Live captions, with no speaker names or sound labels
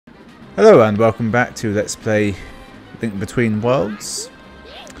Hello and welcome back to Let's Play Link Between Worlds.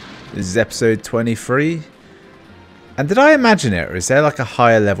 This is episode 23. And did I imagine it, or is there like a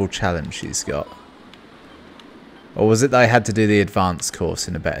higher level challenge she's got? Or was it that I had to do the advanced course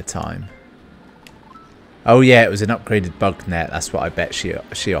in a better time? Oh yeah, it was an upgraded bug net. That's what I bet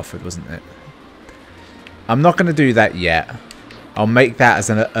she offered, wasn't it? I'm not going to do that yet. I'll make that as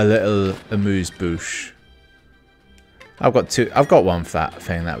a little amuse-bouche. I've got one for that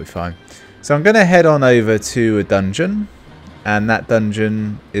thing, that'll be fine. So I'm going to head on over to a dungeon. And that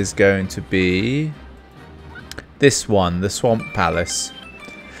dungeon is going to be this one, the Swamp Palace.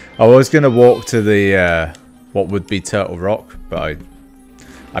 I was going to walk to the, what would be Turtle Rock, but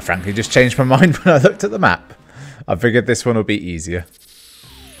I frankly just changed my mind when I looked at the map. I figured this one would be easier.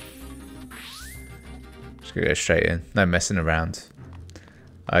 Just going to go straight in, no messing around.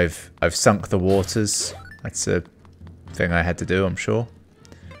 I've sunk the waters. That's a thing I had to do, I'm sure.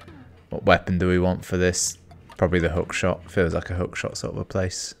 What weapon do we want for this? Probably the hook shot. Feels like a hook shot sort of a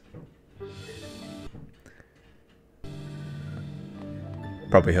place.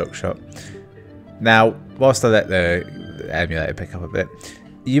 Probably hook shot. Now, whilst I let the emulator pick up a bit,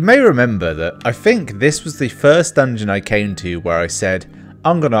 you may remember that I think this was the first dungeon I came to where I said,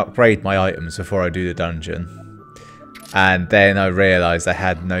 I'm going to upgrade my items before I do the dungeon. And then I realised I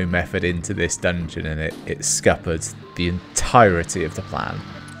had no method into this dungeon and it scuppered the entirety of the plan.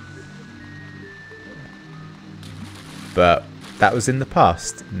 But that was in the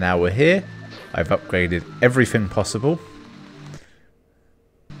past. Now we're here. I've upgraded everything possible.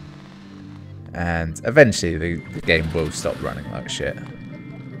 And eventually the game will stop running like shit.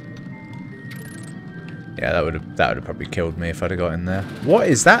 Yeah, that would have probably killed me if I'd have got in there. What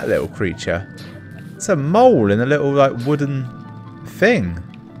is that little creature? It's a mole in a little like wooden thing.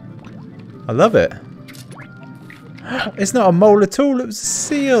 I love it. It's not a mole at all, it was a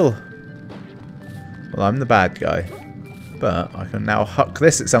seal. Well, I'm the bad guy. But I can now huck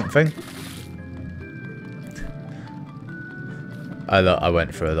this at something. I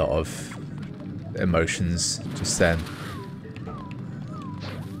went through a lot of emotions just then.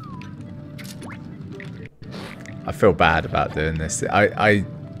 I feel bad about doing this.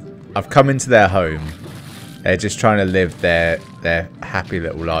 I've come into their home. They're just trying to live their happy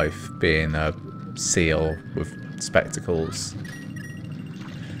little life, being a seal with spectacles.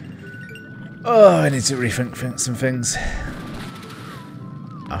 Oh, I need to rethink some things.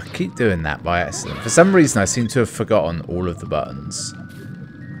 I keep doing that by accident. For some reason, I seem to have forgotten all of the buttons.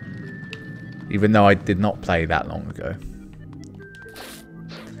 Even though I did not play that long ago.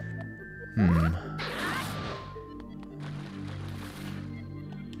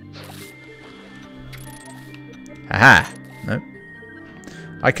 Aha! Nope.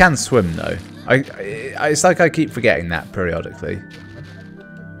 I can swim though. It's like I keep forgetting that periodically.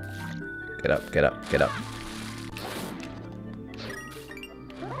 Get up, get up, get up.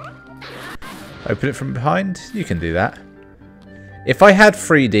 Open it from behind? You can do that. If I had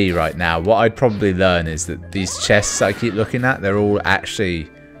 3D right now, what I'd probably learn is that these chests I keep looking at, they're all actually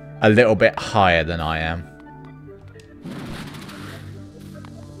a little bit higher than I am.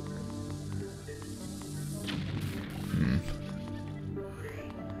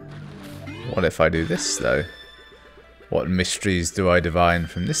 What if I do this, though? What mysteries do I divine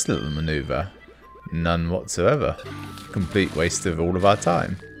from this little maneuver? None whatsoever. Complete waste of all of our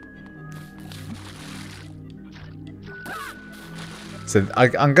time. So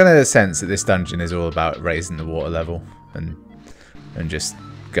I'm going to sense that this dungeon is all about raising the water level and just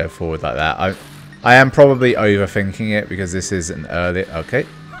go forward like that. I am probably overthinking it because this is an early... Okay.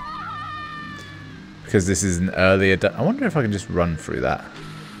 Because this is an earlier... I wonder if I can just run through that.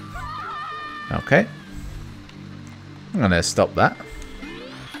 Okay. I'm going to stop that.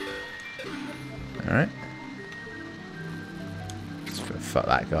 Alright. Just gonna fuck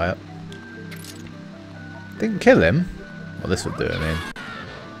that guy up. Didn't kill him. Well, this will do him in.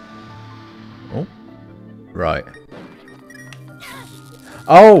 Oh. Right.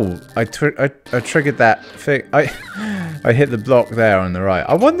 Oh! I triggered that thing. I hit the block there on the right.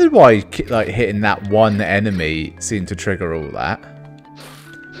 I wondered why like hitting that one enemy seemed to trigger all that.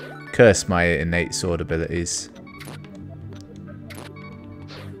 Curse my innate sword abilities.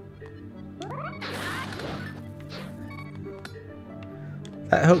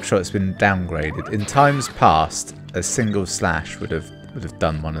 That hookshot's been downgraded. In times past, a single slash would have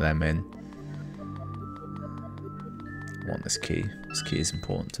done one of them in. I want this key. This key is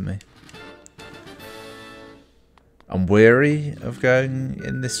important to me. I'm weary of going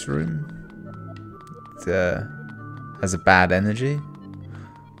in this room. It has a bad energy.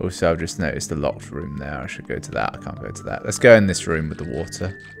 Also, I've just noticed the locked room there. I should go to that. I can't go to that. Let's go in this room with the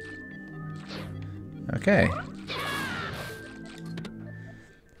water. Okay.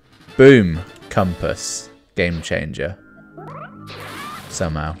 Boom. Compass. Game changer.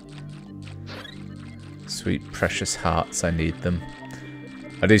 Somehow. Sweet precious hearts, I need them.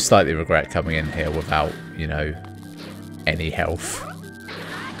 I do slightly regret coming in here without, you know, any health.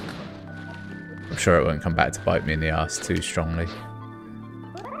 I'm sure it won't come back to bite me in the arse too strongly.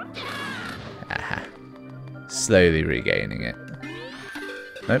 Aha. Slowly regaining it.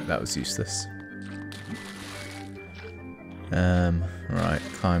 Nope, that was useless. Right,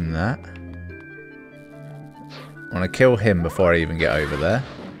 climb that. I want to kill him before I even get over there.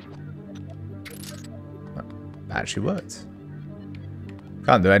 That actually worked.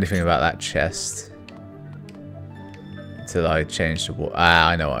 Can't do anything about that chest. Until I change the water. Ah,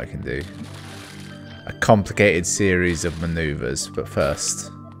 I know what I can do. A complicated series of maneuvers, but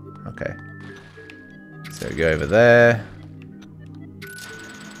first. Okay. So we go over there.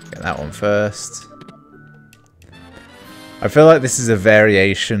 Get that one first. I feel like this is a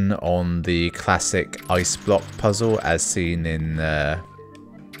variation on the classic ice block puzzle as seen in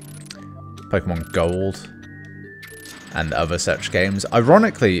Pokemon Gold and other such games.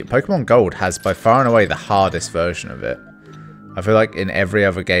 Ironically, Pokemon Gold has by far and away the hardest version of it. I feel like in every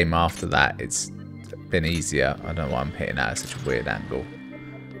other game after that, it's been easier. I don't know why I'm hitting that at such a weird angle.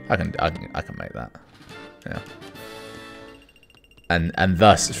 I can make that. Yeah. And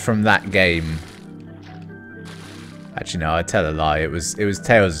thus from that game. Actually, no, I tell a lie. It was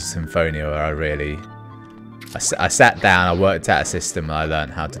Tales of Symphonia where I sat down, I worked out a system, and I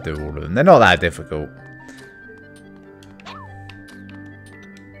learned how to do all of them. They're not that difficult.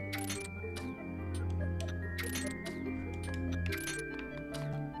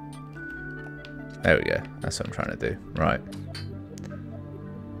 There we go. That's what I'm trying to do. Right.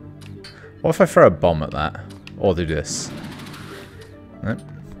 What if I throw a bomb at that? Or do this? Nope.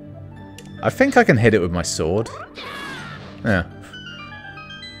 I think I can hit it with my sword. Yeah.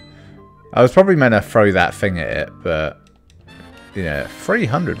 I was probably meant to throw that thing at it, but... Yeah,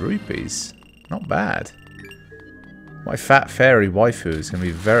 300 rupees. Not bad. My fat fairy waifu is going to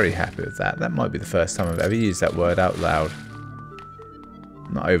be very happy with that. That might be the first time I've ever used that word out loud.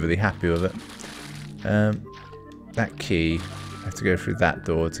 Not overly happy with it. That key, I have to go through that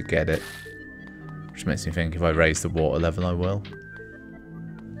door to get it. Which makes me think if I raise the water level, I will.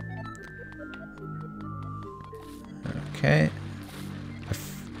 Okay. I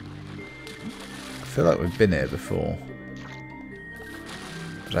feel like we've been here before.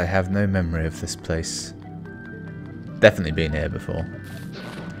 But I have no memory of this place. Definitely been here before.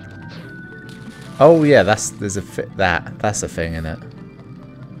 Oh yeah, that's a thing in it.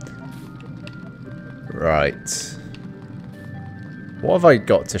 Right. What have I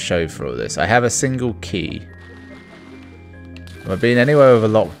got to show for all this? I have a single key. Have I been anywhere with a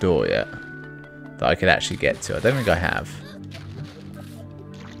locked door yet? That I could actually get to? I don't think I have.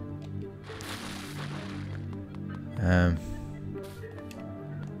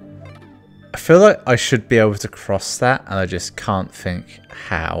 I feel like I should be able to cross that, and I just can't think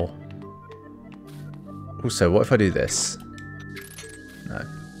how. Also, what if I do this? No.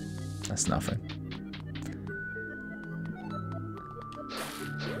 That's nothing.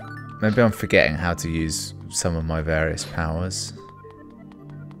 Maybe I'm forgetting how to use some of my various powers.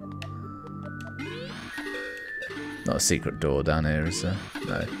 Not a secret door down here, is there?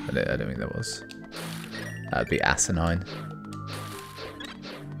 No, I don't think there was. That'd be asinine.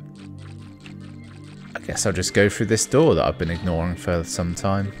 I guess I'll just go through this door that I've been ignoring for some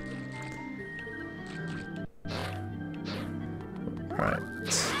time. Right.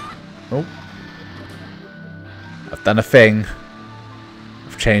 Oh. I've done a thing.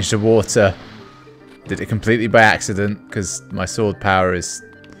 I've changed the water. Did it completely by accident because my sword power is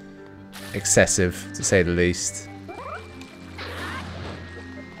excessive, to say the least.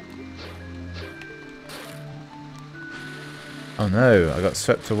 Oh no, I got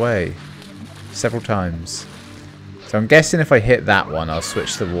swept away several times. So I'm guessing if I hit that one, I'll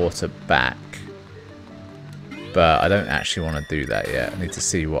switch the water back. But I don't actually want to do that yet. I need to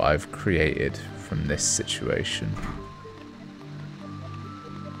see what I've created from this situation.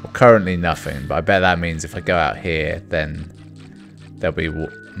 Well, currently nothing, but I bet that means if I go out here, then there'll be...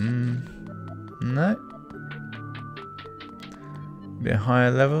 no. Be a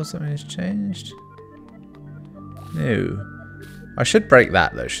higher level, something has changed. No. I should break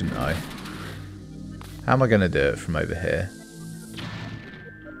that though, shouldn't I? How am I going to do it from over here?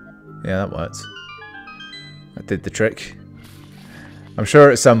 Yeah, that worked. That did the trick. I'm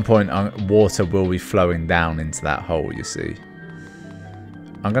sure at some point water will be flowing down into that hole, you see.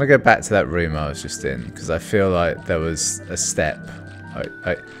 I'm going to go back to that room I was just in, because I feel like there was a step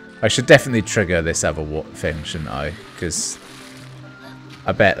I should definitely trigger this other thing, shouldn't I? Because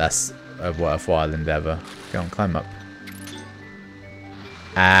I bet that's a worthwhile endeavour. Go on, climb up.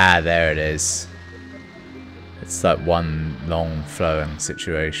 Ah, there it is. It's like one long flowing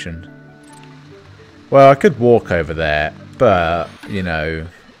situation. Well, I could walk over there, but, you know,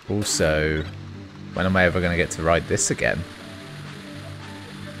 also, when am I ever going to get to ride this again?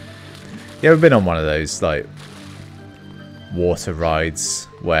 You ever been on one of those, like, water rides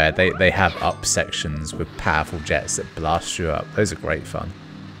where they have up sections with powerful jets that blast you up? Those are great fun.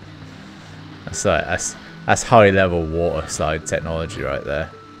 That's high level water slide technology right there.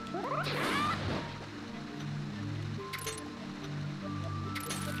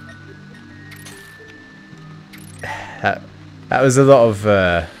 That was a lot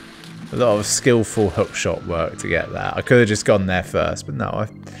of skillful hookshot work to get that. I could have just gone there first, but no,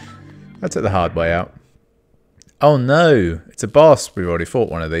 I took the hard way out. Oh no, it's a boss. We've already fought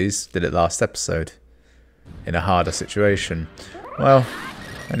one of these. Did it last episode. In a harder situation. Well,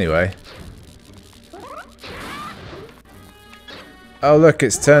 anyway. Oh look,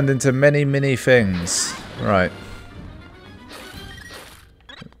 it's turned into many, many things. Right.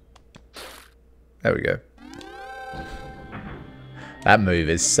 There we go. That move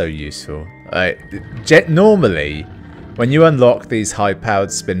is so useful. Normally, when you unlock these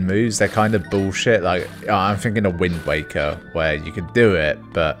high-powered spin moves, they're kind of bullshit. Like, I'm thinking of Wind Waker, where you could do it,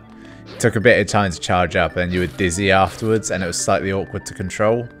 but it took a bit of time to charge up, and you were dizzy afterwards, and it was slightly awkward to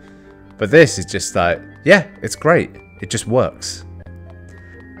control. But this is just like, yeah, it's great. It just works.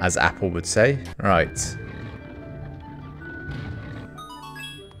 As Apple would say. Right.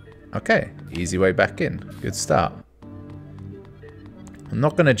 Okay, easy way back in. Good start. I'm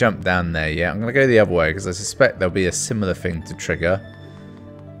not going to jump down there yet. I'm going to go the other way because I suspect there'll be a similar thing to trigger.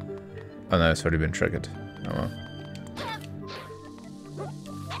 Oh no, it's already been triggered. Oh well.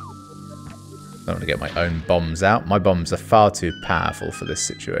 I don't want to get my own bombs out. My bombs are far too powerful for this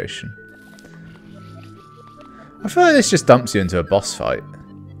situation. I feel like this just dumps you into a boss fight.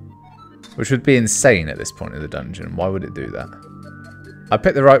 Which would be insane at this point in the dungeon. Why would it do that? I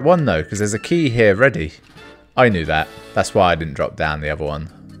picked the right one though, because there's a key here ready. I knew that. That's why I didn't drop down the other one.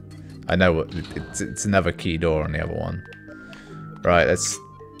 I know what it's another key door on the other one. Right, let's...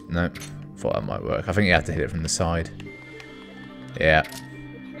 No, thought that might work. I think you have to hit it from the side. Yeah.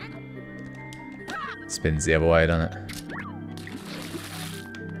 Spins the other way, doesn't it?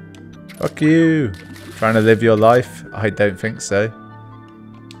 Fuck you! Trying to live your life? I don't think so.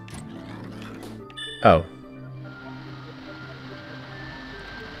 Oh.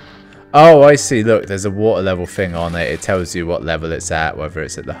 Oh, I see. Look, there's a water level thing on it. It tells you what level it's at, whether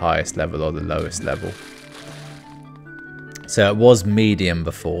it's at the highest level or the lowest level. So it was medium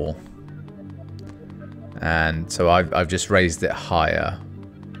before. And so I've just raised it higher.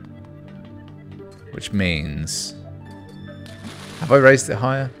 Which means... Have I raised it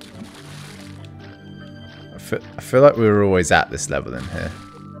higher? I feel like we were always at this level in here.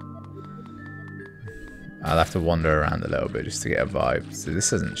 I'll have to wander around a little bit just to get a vibe. So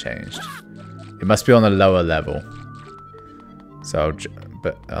this hasn't changed. It must be on a lower level. So,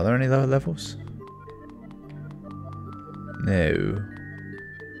 but are there any lower levels? No.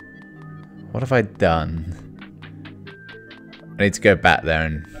 What have I done? I need to go back there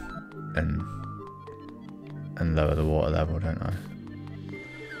and lower the water level, don't I?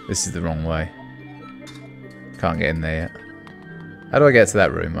 This is the wrong way. Can't get in there yet. How do I get to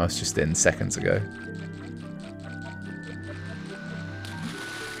that room? I was just in seconds ago.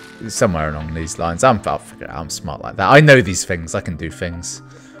 Somewhere along these lines. I'll figure it out. I'm smart like that. I know these things. I can do things.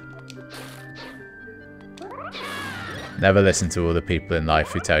 Never listen to all the people in life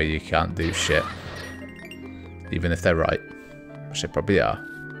who tell you can't do shit. Even if they're right. Which they probably are.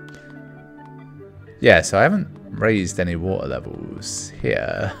 Yeah, so I haven't raised any water levels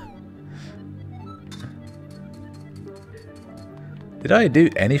here. Did I do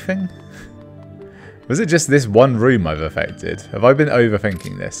anything? Was it just this one room I've affected? Have I been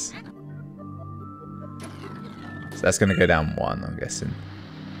overthinking this? So that's going to go down one, I'm guessing.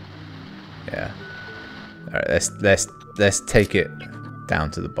 Yeah. Alright, let's take it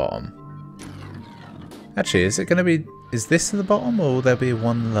down to the bottom. Actually, is it going to be... Is this at the bottom, or will there be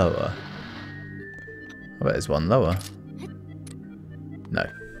one lower? I bet there's one lower. No,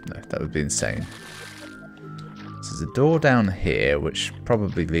 that would be insane. So there's a door down here, which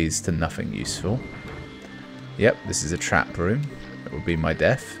probably leads to nothing useful. Yep, this is a trap room. It will be my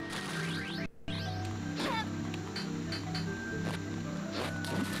death.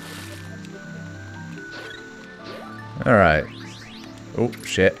 Alright. Oh,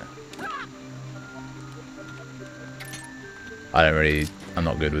 shit. I'm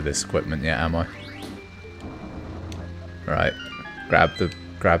not good with this equipment yet, am I? Right. Grab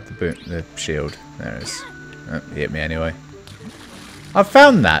the shield. There it is. Oh, he hit me anyway. I've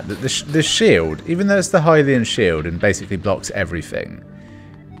found that the shield, even though it's the Hylian shield and basically blocks everything,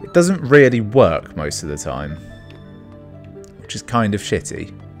 it doesn't really work most of the time, which is kind of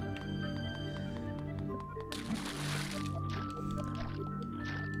shitty.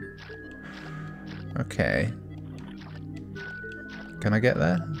 Okay. Can I get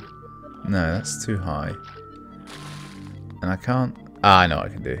there? No, that's too high. And I can't... Ah, I know what I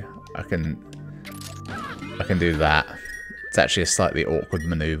can do. I can do that. It's actually a slightly awkward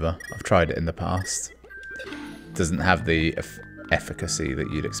maneuver. I've tried it in the past. It doesn't have the efficacy that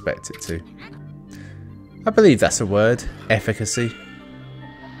you'd expect it to. I believe that's a word. Efficacy.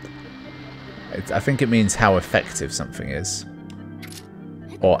 I think it means how effective something is.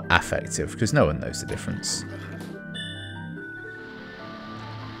 Or affective, because no one knows the difference.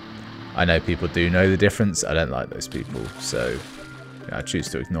 I know people do know the difference. I don't like those people, so I choose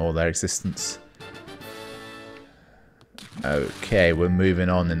to ignore their existence. Okay, we're moving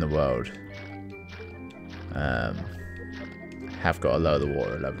on in the world. Have got to lower the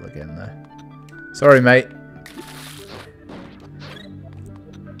water level again, though. Sorry, mate.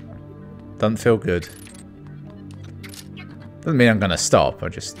 Doesn't feel good. Doesn't mean I'm going to stop. I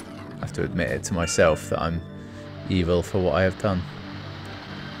just have to admit it to myself that I'm evil for what I have done.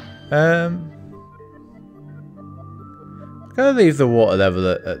 I'm going to leave the water level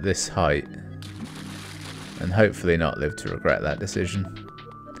at this height. And hopefully not live to regret that decision.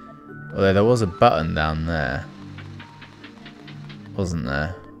 Although there was a button down there. Wasn't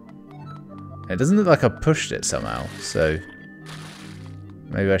there? It doesn't look like I pushed it somehow. So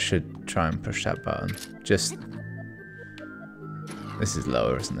maybe I should try and push that button. Just... This is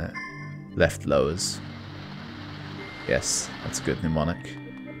lower, isn't it? Left lowers. Yes, that's a good mnemonic.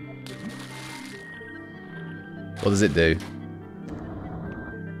 What does it do?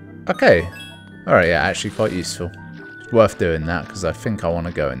 Okay. Alright, yeah, actually quite useful. It's worth doing that because I think I want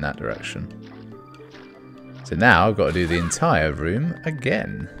to go in that direction. So now I've got to do the entire room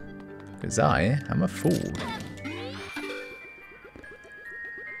again. Because I am a fool.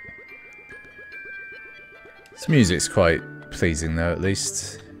 This music's quite pleasing though, at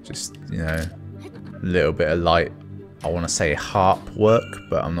least. Just, you know, a little bit of light, I want to say harp work,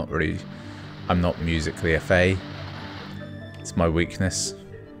 but I'm not musically FA. It's my weakness.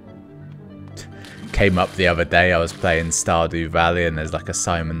 Came up the other day, I was playing Stardew Valley and there's like a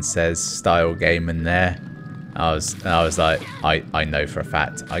Simon Says style game in there. I was like, I know for a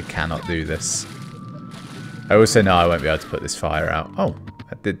fact I cannot do this. I also know I won't be able to put this fire out. Oh,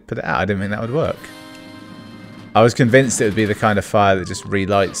 I did put it out. I didn't think that would work. I was convinced it would be the kind of fire that just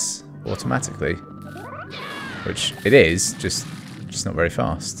relights automatically. Which it is, just not very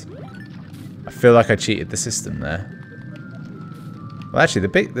fast. I feel like I cheated the system there. Well, actually,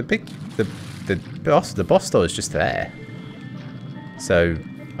 the boss door is just there. So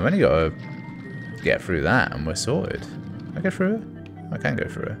I've only got to get through that, and we're sorted. Can I go through it? I can go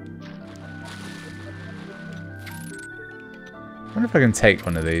through it. I wonder if I can take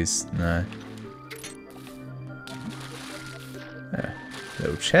one of these. No. Yeah.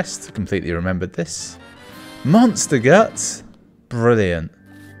 Little chest. Completely remembered this. Monster guts. Brilliant.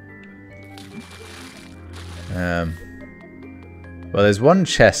 Well, there's one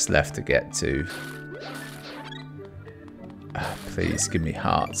chest left to get to. Oh, please give me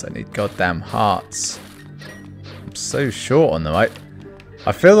hearts. I need goddamn hearts. I'm so short on them.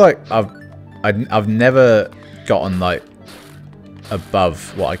 I feel like I've never gotten like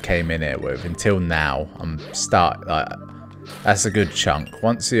above what I came in here with until now. That's a good chunk.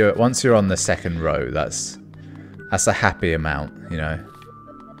 Once you're on the second row, that's a happy amount, you know.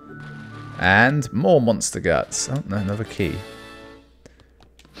 And more monster guts. Oh no, another key.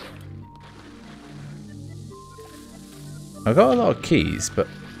 I've got a lot of keys, but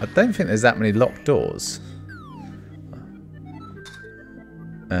I don't think there's that many locked doors.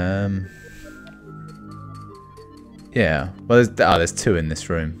 Yeah. Well, there's two in this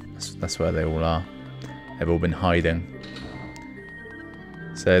room. That's where they all are. They've all been hiding.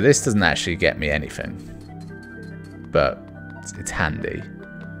 So this doesn't actually get me anything, but it's handy.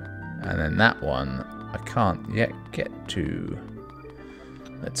 And then that one I can't yet get to.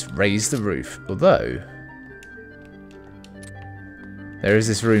 Let's raise the roof. Although there is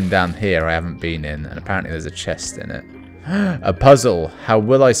this room down here I haven't been in, and apparently there's a chest in it. A puzzle. How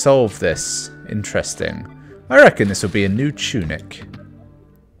will I solve this? Interesting. I reckon this will be a new tunic.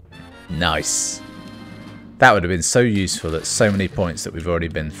 Nice. That would have been so useful at so many points that we've already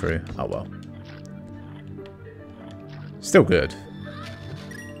been through. Oh well. Still good.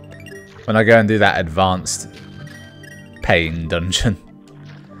 When I go and do that advanced pain dungeon.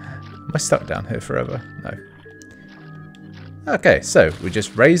 Am I stuck down here forever? No. Okay, so we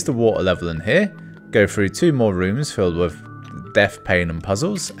just raise the water level in here, go through 2 more rooms filled with death, pain and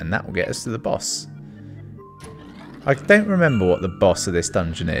puzzles, and that will get us to the boss. I don't remember what the boss of this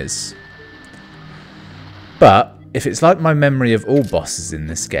dungeon is. But if it's like my memory of all bosses in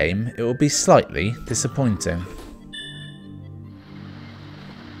this game, it will be slightly disappointing.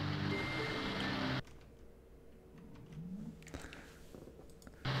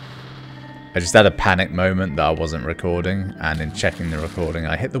 I just had a panic moment that I wasn't recording, and in checking the recording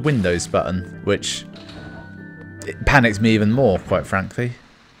I hit the Windows button, which it panicked me even more, quite frankly.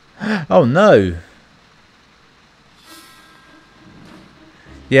 Oh no!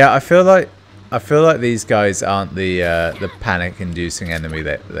 Yeah, I feel like these guys aren't the panic-inducing enemy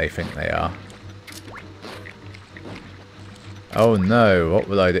that they think they are. Oh no, what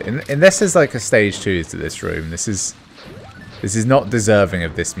will I do? Unless there's like a stage 2 to this room, this is not deserving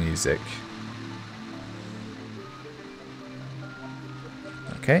of this music.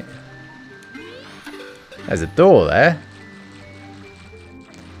 Okay. There's a door there.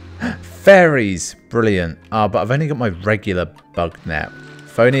 Fairies! Brilliant. Ah, but I've only got my regular bug net.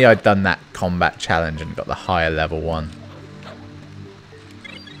 If only I'd done that combat challenge and got the higher level one.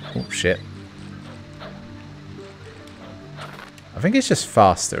 Oh, shit. I think it's just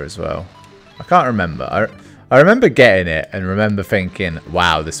faster as well. I can't remember. I remember getting it and remember thinking,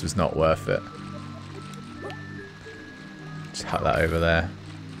 wow, this was not worth it. Just hut that over there.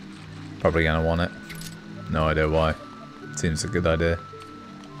 Probably going to want it. No idea why. Seems a good idea.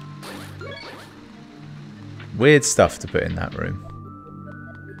 Weird stuff to put in that room.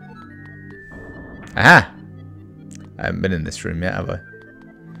 Aha! I haven't been in this room yet, have I?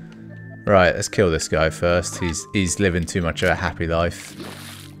 Right, let's kill this guy first. He's living too much of a happy life.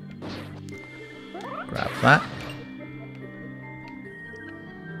 Grab that.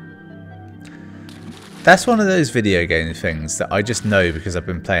 That's one of those video game things that I just know because I've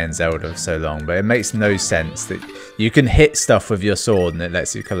been playing Zelda for so long, but it makes no sense that you can hit stuff with your sword and it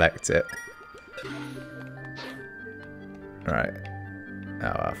lets you collect it. Right.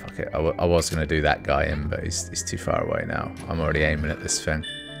 Oh, well, fuck it. I was going to do that guy in, but he's too far away now. I'm already aiming at this thing.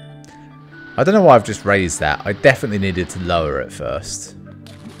 I don't know why I've just raised that. I definitely needed to lower it first.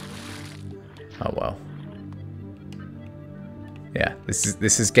 Oh, well. Yeah,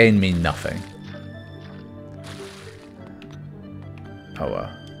 this has gained me nothing. Oh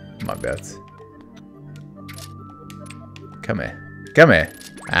well, might be able to. Come here. Come here.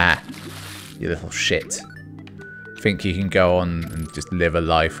 Ah, you little shit. Think you can go on and just live a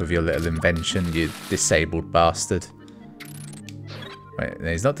life with your little invention, you disabled bastard. Wait,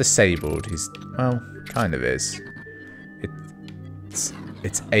 he's not disabled, he's, well, kind of is.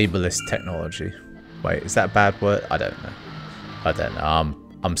 It's ableist technology. Wait, is that a bad word? I don't know. I don't know.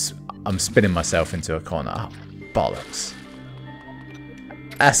 I'm spinning myself into a corner. Oh, bollocks.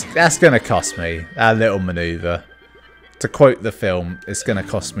 That's going to cost me a little maneuver. To quote the film, it's going to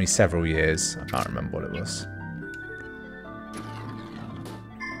cost me several years. I can't remember what it was.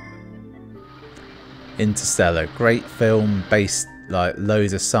 Interstellar, great film, based like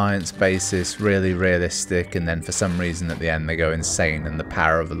loads of science basis, really realistic, and then for some reason at the end they go insane and the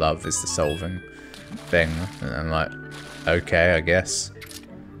power of love is the solving thing. And I'm like, okay, I guess.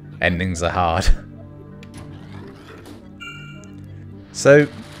 Endings are hard. So,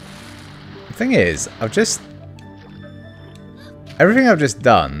 the thing is, everything I've just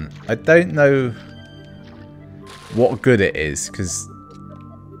done, I don't know what good it is, because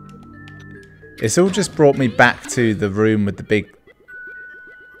it's all just brought me back to the room with the big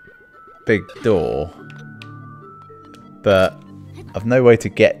door, but I've no way to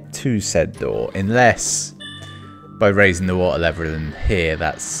get to said door, unless by raising the water level in here,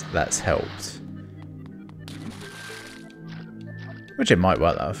 that's helped. Which it might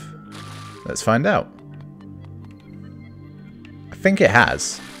well have. Let's find out. I think it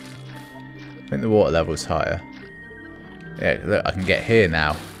has. I think the water level's higher. Yeah, look, I can get here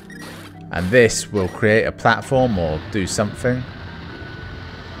now. And this will create a platform or do something.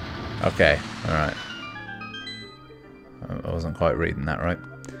 Okay, alright. I wasn't quite reading that right.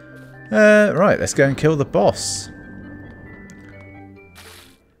 Right, let's go and kill the boss.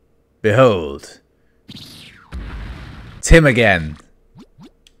 Behold. It's him again.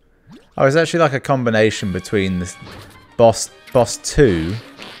 Oh, it's actually like a combination between the boss 2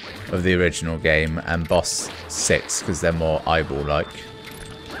 of the original game and boss 6, because they're more eyeball-like.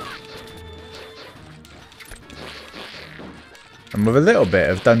 And with a little bit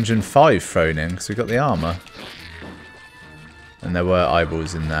of Dungeon 5 thrown in, because we've got the armour. And there were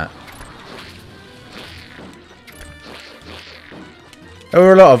eyeballs in that. There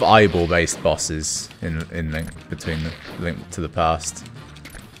were a lot of eyeball-based bosses in Link between Link to the Past.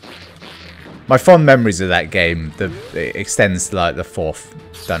 My fond memories of that game, it extends to like the 4th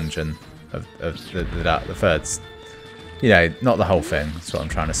dungeon of the third. You know, not the whole thing. That's what I'm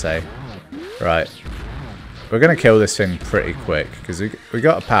trying to say. Right, we're gonna kill this thing pretty quick because we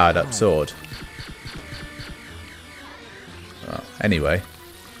got a powered up sword. Well, anyway.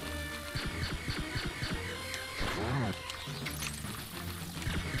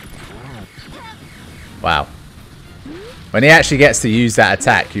 Wow. When he actually gets to use that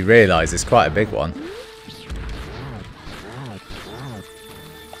attack, you realise it's quite a big one.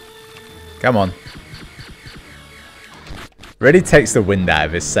 Come on. Really takes the wind out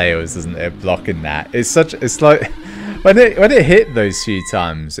of his sails, doesn't it? Blocking that. It's like when it hit those few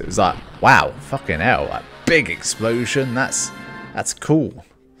times, it was like, wow, fucking hell, that big explosion. That's cool.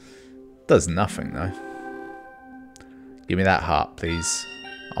 Does nothing though. Give me that heart, please.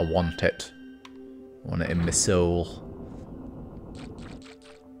 I want it. I want it in my soul.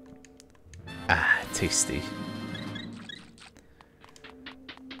 Ah, tasty.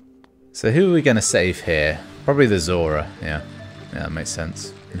 So who are we going to save here? Probably the Zora. Yeah, that makes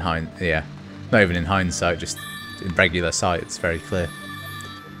sense. Yeah, not even in hindsight, just in regular sight. It's very clear. I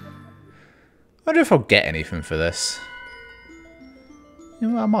wonder if I'll get anything for this. You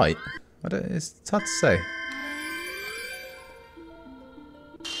know, I might. It's hard to say.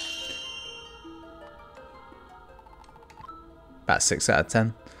 About 6 out of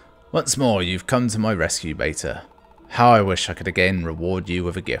 10. Once more, you've come to my rescue, Beta. How I wish I could again reward you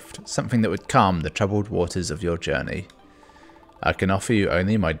with a gift, something that would calm the troubled waters of your journey. I can offer you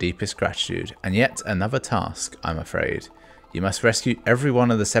only my deepest gratitude, and yet another task, I'm afraid. You must rescue every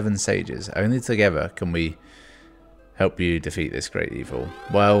one of the 7 sages. Only together can we help you defeat this great evil.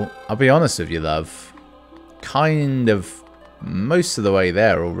 Well, I'll be honest with you, love. Kind of most of the way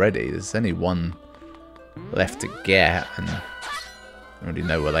there already. There's only one left to get, and I already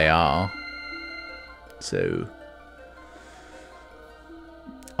know where they are. So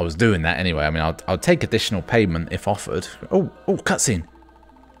I was doing that anyway. I mean, I'll take additional payment if offered. Oh, cutscene.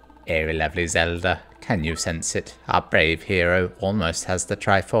 Airy lovely Zelda, can you sense it? Our brave hero almost has the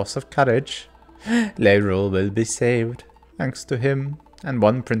Triforce of Courage. Lyrule will be saved, thanks to him, and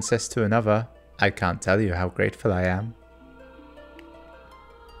one princess to another. I can't tell you how grateful I am.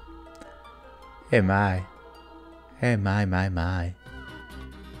 Hey my. Hey my.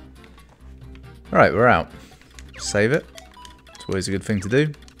 Right, we're out. Save it. It's always a good thing to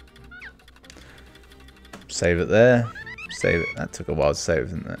do. Save it there. Save it. That took a while to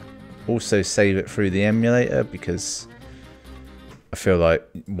save, didn't it? Also save it through the emulator because I feel like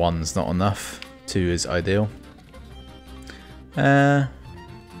 1's not enough. 2 is ideal. No,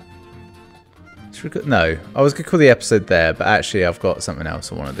 I was going to call the episode there, but actually I've got something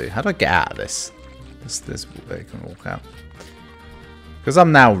else I want to do. How do I get out of this? This they can walk out. Because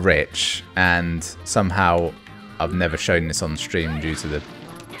I'm now rich, and somehow I've never shown this on stream due to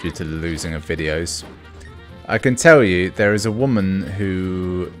the losing of videos. I can tell you there is a woman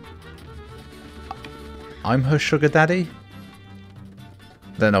who I'm her sugar daddy.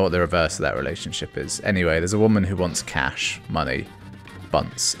 I don't know what the reverse of that relationship is. Anyway, there's a woman who wants cash, money,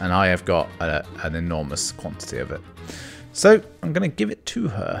 bunts, and I have got an enormous quantity of it. So I'm going to give it to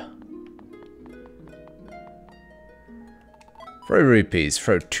her. Throw rupees,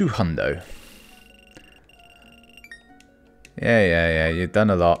 throw 2 hundo. Yeah, you've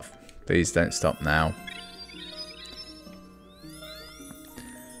done a lot. Please don't stop now.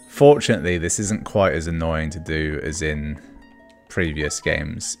 Fortunately, this isn't quite as annoying to do as in previous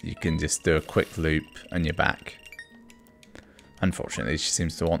games. You can just do a quick loop and you're back. Unfortunately, she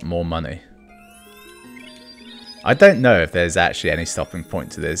seems to want more money. I don't know if there's actually any stopping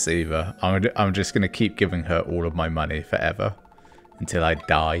point to this either. I'm just going to keep giving her all of my money forever until I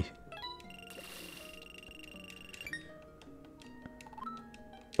die.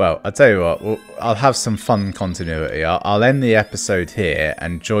 Well, I'll tell you what, I'll have some fun continuity. I'll end the episode here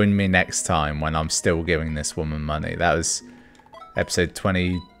and join me next time when I'm still giving this woman money. That was episode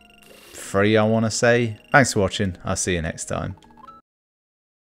 23, I want to say. Thanks for watching. I'll see you next time.